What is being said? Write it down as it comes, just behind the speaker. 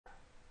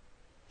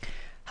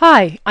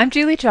Hi, I'm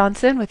Julie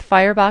Johnson with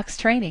Firebox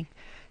Training.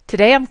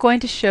 Today I'm going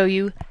to show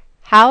you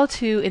how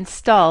to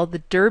install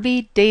the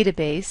Derby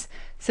database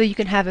so you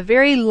can have a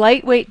very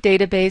lightweight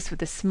database with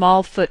a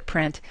small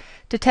footprint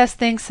to test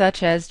things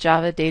such as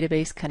Java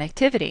database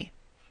connectivity.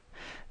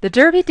 The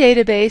Derby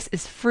database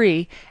is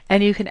free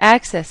and you can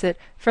access it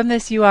from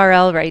this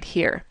URL right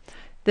here.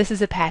 This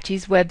is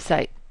Apache's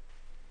website.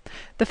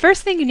 The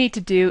first thing you need to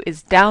do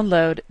is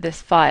download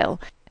this file,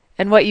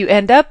 and what you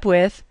end up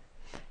with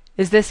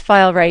is this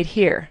file right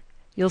here.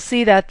 You'll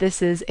see that this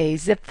is a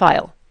zip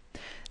file.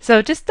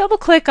 So just double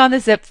click on the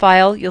zip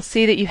file. You'll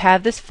see that you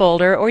have this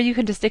folder, or you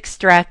can just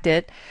extract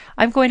it.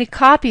 I'm going to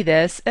copy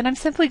this and I'm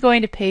simply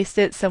going to paste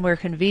it somewhere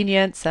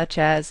convenient, such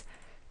as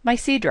my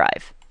C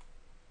drive.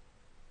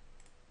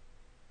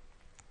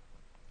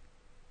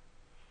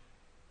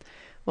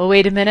 We'll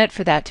wait a minute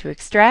for that to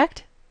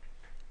extract.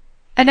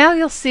 And now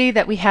you'll see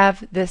that we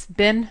have this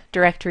bin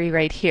directory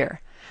right here.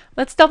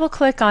 Let's double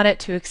click on it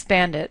to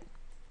expand it.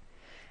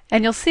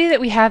 And you'll see that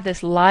we have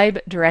this lib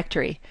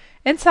directory.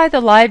 Inside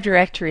the lib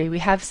directory we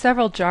have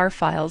several jar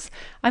files.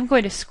 I'm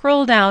going to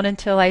scroll down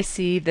until I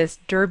see this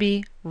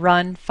Derby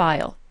run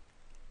file.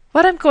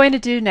 What I'm going to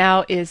do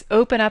now is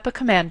open up a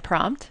command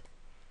prompt,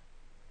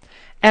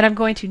 and I'm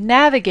going to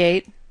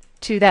navigate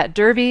to that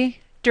Derby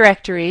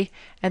directory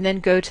and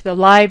then go to the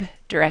lib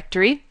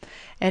directory,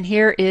 and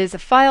here is a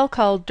file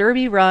called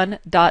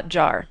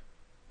derbyrun.jar.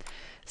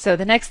 So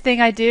the next thing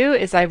I do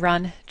is I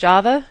run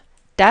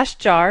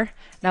java-jar.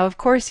 Now, of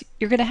course,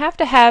 you're going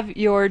to have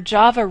your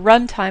Java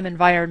runtime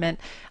environment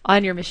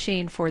on your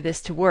machine for this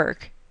to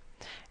work.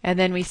 And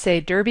then we say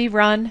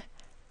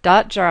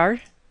derbyrun.jar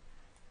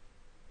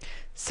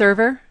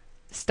server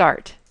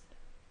start.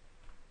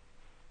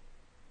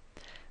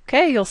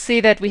 Okay, you'll see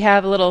that we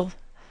have a little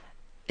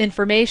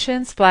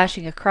information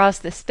splashing across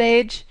this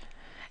page.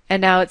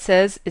 And now it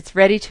says it's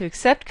ready to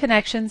accept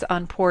connections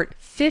on port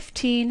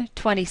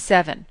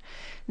 1527.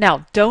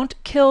 Now, don't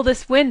kill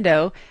this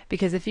window,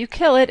 because if you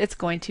kill it, it's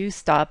going to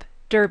stop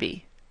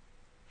Derby.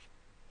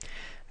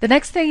 The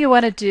next thing you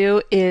want to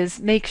do is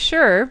make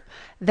sure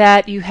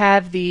that you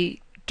have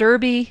the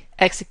Derby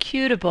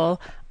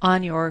executable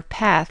on your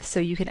path so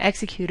you can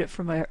execute it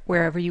from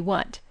wherever you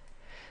want.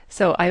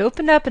 So I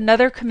opened up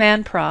another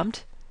command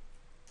prompt,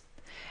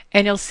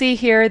 and you'll see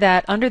here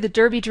that under the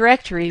Derby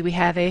directory we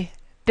have a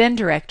bin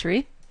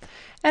directory,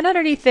 and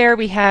underneath there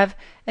we have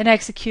an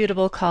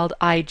executable called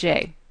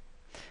ij.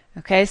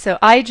 Okay, so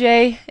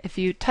ij, if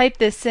you type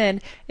this in,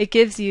 it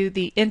gives you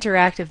the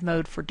interactive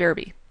mode for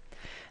Derby.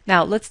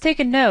 Now let's take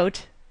a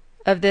note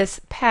of this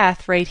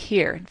path right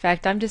here. In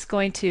fact, I'm just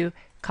going to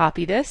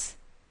copy this,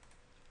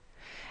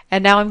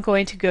 and now I'm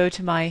going to go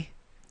to my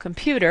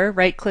computer,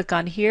 right click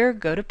on here,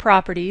 go to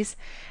Properties,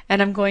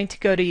 and I'm going to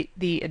go to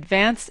the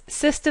Advanced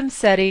System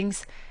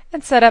Settings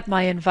and set up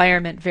my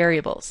environment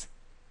variables.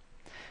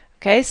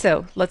 Okay,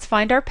 so let's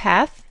find our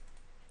path.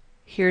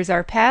 Here's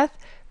our path.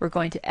 We're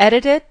going to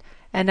edit it.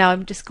 And now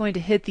I'm just going to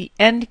hit the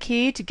end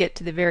key to get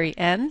to the very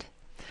end.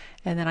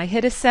 And then I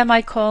hit a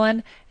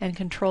semicolon and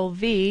Control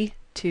V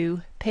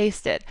to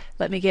paste it.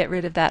 Let me get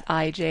rid of that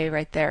ij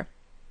right there.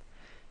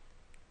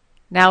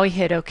 Now we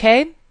hit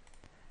OK,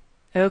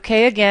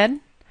 OK again,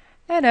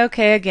 and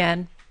OK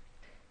again.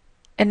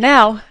 And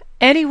now,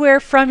 anywhere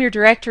from your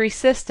directory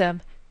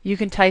system, you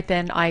can type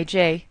in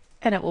ij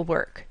and it will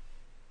work.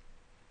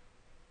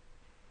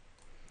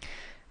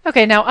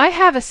 Okay, now I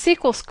have a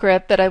SQL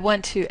script that I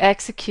want to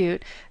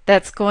execute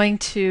that's going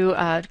to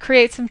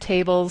create some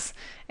tables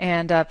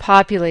and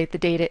populate the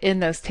data in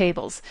those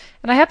tables.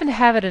 And I happen to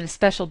have it in a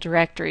special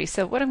directory,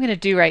 so what I'm going to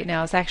do right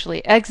now is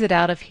actually exit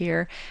out of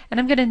here, and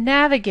I'm going to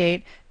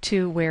navigate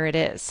to where it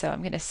is. So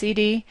I'm going to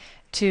cd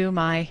to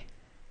my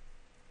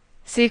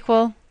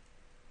SQL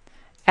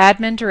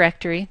admin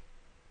directory,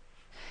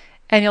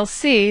 and you'll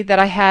see that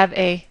I have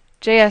a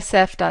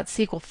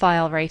jsf.sql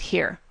file right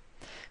here.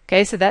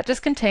 Okay, so that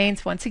just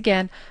contains, once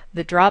again,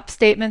 the drop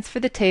statements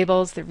for the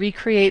tables, the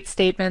recreate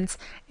statements,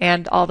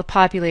 and all the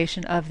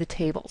population of the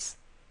tables.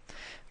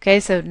 Okay,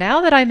 so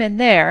now that I'm in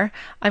there,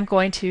 I'm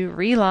going to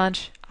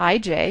relaunch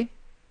ij,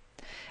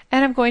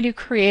 and I'm going to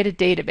create a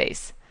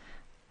database.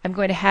 I'm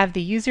going to have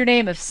the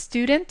username of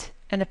student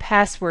and the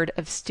password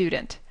of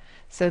student.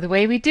 So the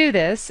way we do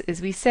this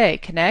is we say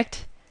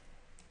connect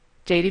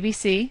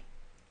JDBC :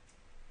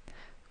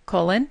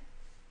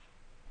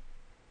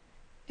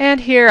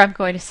 and here I'm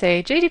going to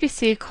say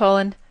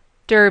JDBC :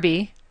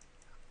 Derby :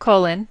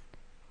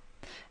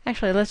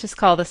 actually let's just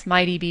call this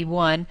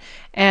MyDB1,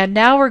 and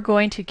now we're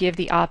going to give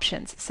the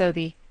options. So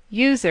the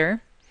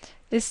user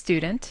is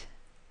student,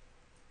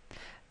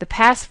 the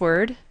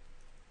password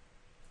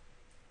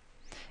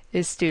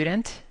is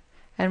student,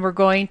 and we're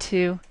going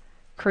to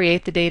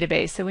create the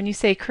database. So when you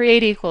say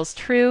create equals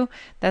true,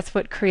 that's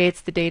what creates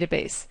the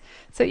database.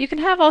 So you can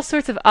have all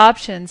sorts of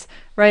options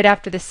right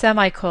after the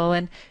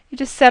semicolon. You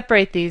just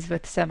separate these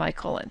with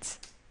semicolons.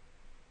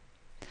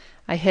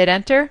 I hit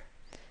enter.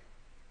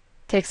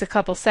 Takes a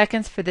couple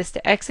seconds for this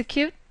to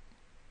execute.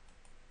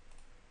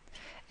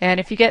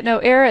 And if you get no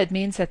error, it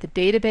means that the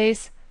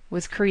database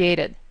was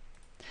created.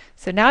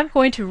 So now I'm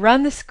going to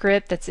run the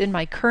script that's in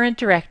my current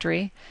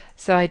directory.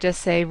 So I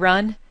just say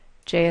run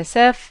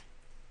jsf.sql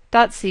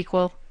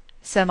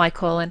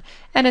semicolon,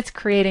 and it's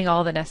creating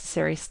all the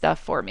necessary stuff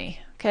for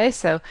me. Okay,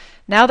 so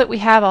now that we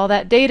have all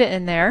that data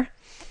in there,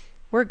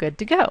 we're good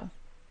to go.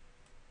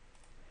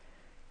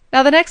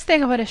 Now the next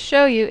thing I want to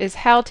show you is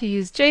how to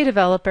use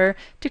JDeveloper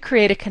to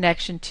create a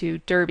connection to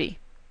Derby.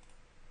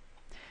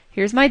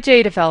 Here's my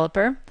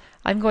JDeveloper.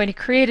 I'm going to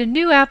create a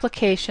new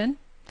application,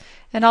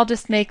 and I'll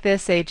just make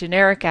this a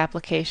generic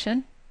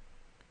application.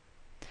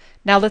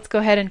 Now let's go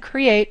ahead and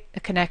create a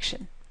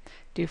connection.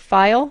 Do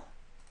File,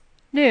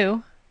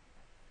 New,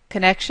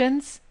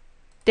 Connections,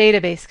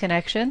 Database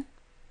Connection,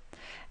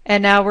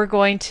 and now we're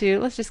going to,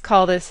 let's just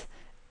call this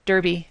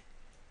Derby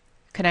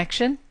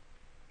Connection.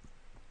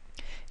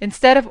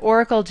 Instead of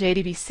Oracle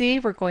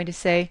JDBC, we're going to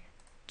say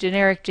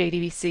generic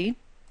JDBC.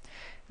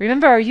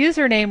 Remember, our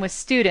username was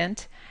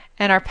student,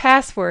 and our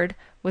password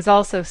was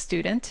also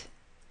student.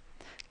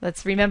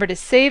 Let's remember to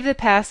save the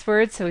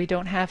password so we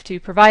don't have to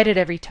provide it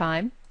every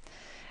time.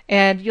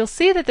 And you'll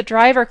see that the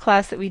driver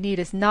class that we need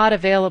is not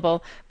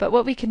available, but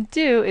what we can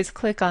do is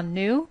click on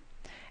New,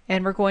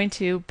 and we're going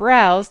to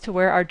browse to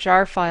where our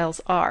jar files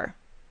are.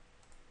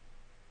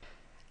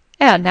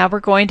 And now we're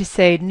going to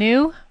say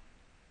New.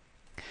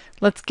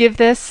 Let's give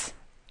this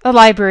a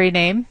library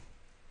name.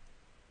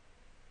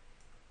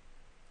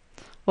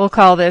 We'll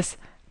call this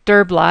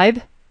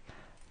derblib.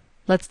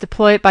 Let's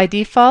deploy it by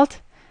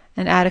default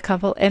and add a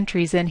couple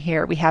entries in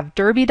here. We have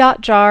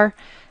derby.jar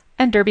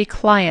and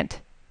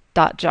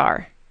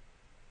derbyclient.jar.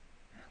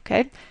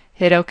 Okay,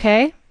 hit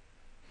OK,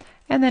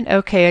 and then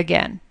OK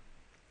again.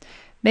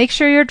 Make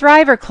sure your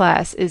driver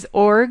class is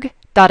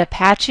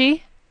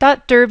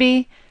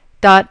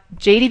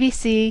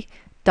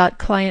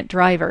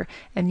org.apache.derby.jdbc.clientDriver.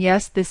 And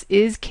yes, this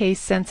is case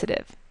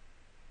sensitive.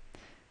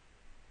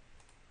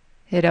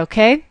 Hit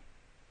OK.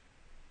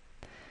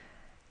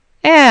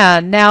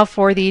 And now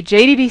for the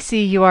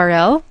JDBC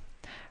URL,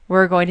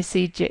 we're going to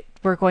say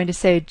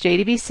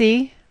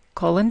jdbc://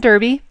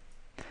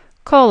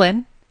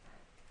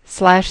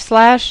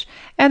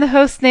 and the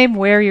host name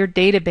where your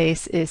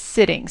database is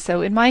sitting.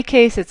 So in my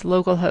case, it's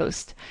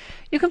localhost.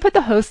 You can put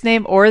the host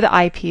name or the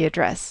IP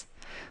address,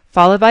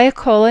 followed by a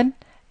colon,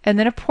 and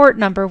then a port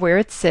number where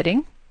it's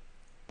sitting,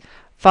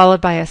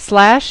 followed by a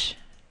slash,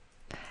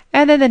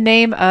 and then the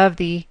name of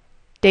the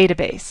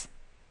database,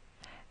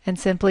 and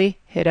simply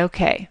hit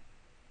OK.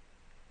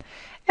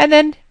 And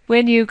then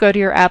when you go to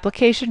your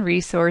application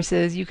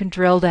resources, you can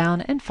drill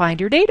down and find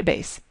your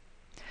database.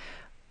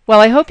 Well,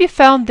 I hope you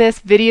found this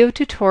video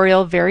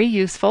tutorial very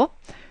useful.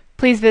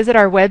 Please visit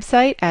our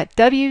website at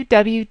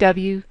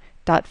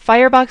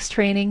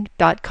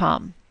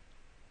www.fireboxtraining.com.